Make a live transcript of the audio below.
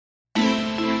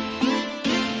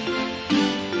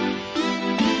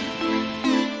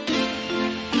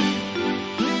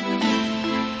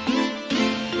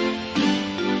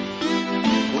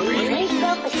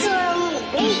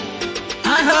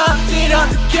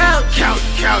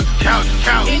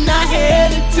And I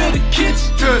headed to the kitchen,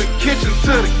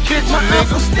 My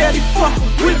uncle steady fucking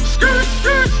whip.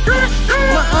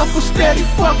 My uncle steady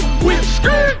fucking whip.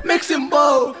 Mixing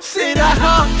bowl, said I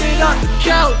hopped it off the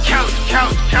couch.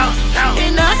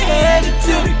 And I headed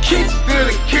to the kitchen,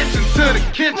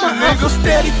 My uncle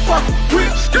steady fucking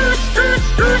whip.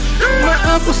 My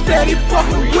uncle steady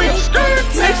fucking whip.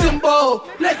 Mixing bowl,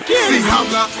 let's get it. See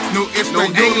habla, no it's no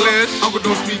English. Uncle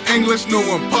don't speak English, no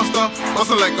imposter.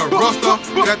 Bustin' like a roster.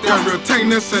 Got that real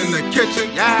tightness in the kitchen.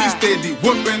 He steady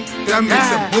whooping, that makes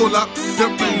him bull up.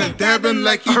 Dipping and dabbing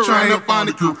like he trying to find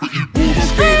a girl for Ebola.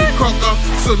 Steady crocker,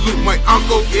 salute my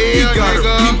uncle. He got a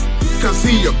beat, cause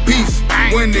he a beast.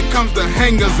 When it comes to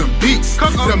hangers and beats,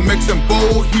 the mixing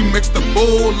bowl, he mixed the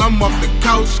bowl. I'm off the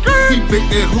couch, he big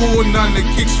that hole, now the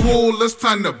kick swole. It's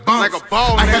time to bounce.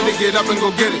 I had to get up and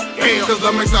go get it, cause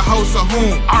I makes a house a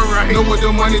home. Know what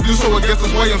the money do, so I guess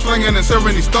that's why I'm slinging and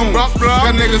serving these stones.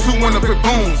 Got niggas who wanna pick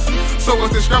bones, so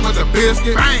what's the scrap of the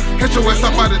biscuit? Hit your ass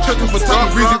up by the chicken for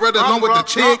talking greasy, right along with the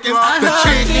chickens. The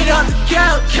chickens. On the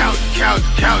couch,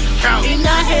 and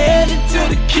I headed to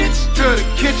the kitchen,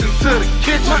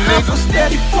 My uncle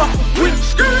steady fucking whip.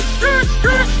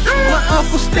 My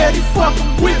uncle steady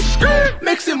fucking whip.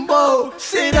 Mixing bowl,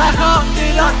 said I hopped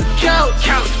it off the couch.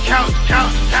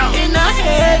 And I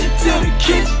headed to the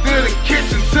kitchen,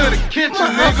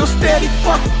 My uncle steady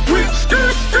fucking whip.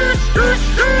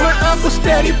 My uncle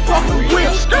steady fucking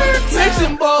whip.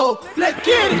 Mixing bowl, let's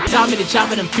get it. He taught me to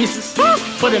chop it in pieces,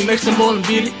 put a mixing bowl and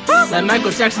beat it. Like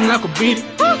Michael Jackson, I could beat it.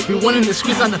 We won in the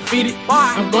streets undefeated.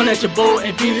 I'm going at your bowl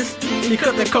and beat us. He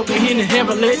cut that cocaine and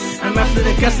handle it. I'm after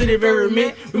the custody very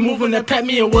mint. We moving that pat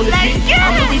me and will it be?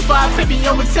 I'm moving 5 pippy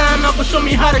over time. Uncle show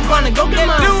me how to grind and go get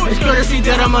mine. It's good to see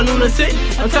that I'm a lunatic.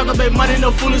 I'm talking about money,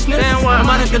 no foolishness. I'm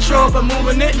out of control but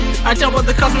moving it. I jump out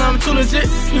the cost and I'm too legit.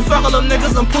 You fuck all them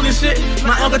niggas, I'm pulling shit.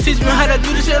 My uncle teach me how to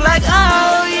do this shit like,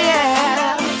 oh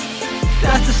yeah,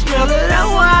 that's the smell of that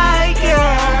white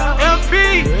girl.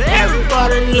 MP,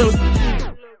 everybody look.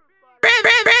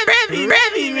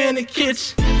 Ready in the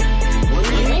kitchen.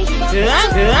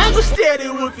 I go steady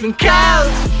whipping couch.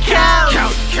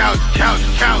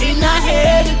 And I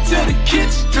headed to the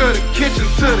kitchen,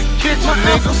 My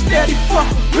uncle steady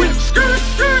fucking whip.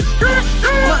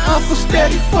 My uncle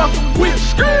steady fucking whip.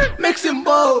 Mixing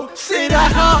bowl, said I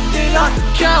hopped it off the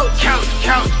couch.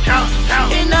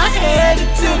 And I headed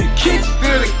to the kitchen,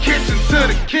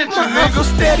 My uncle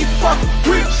steady fucking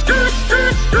whip.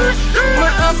 My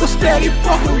uncle steady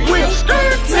fucking whip.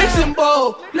 Mixing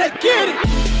bowl, let's get it.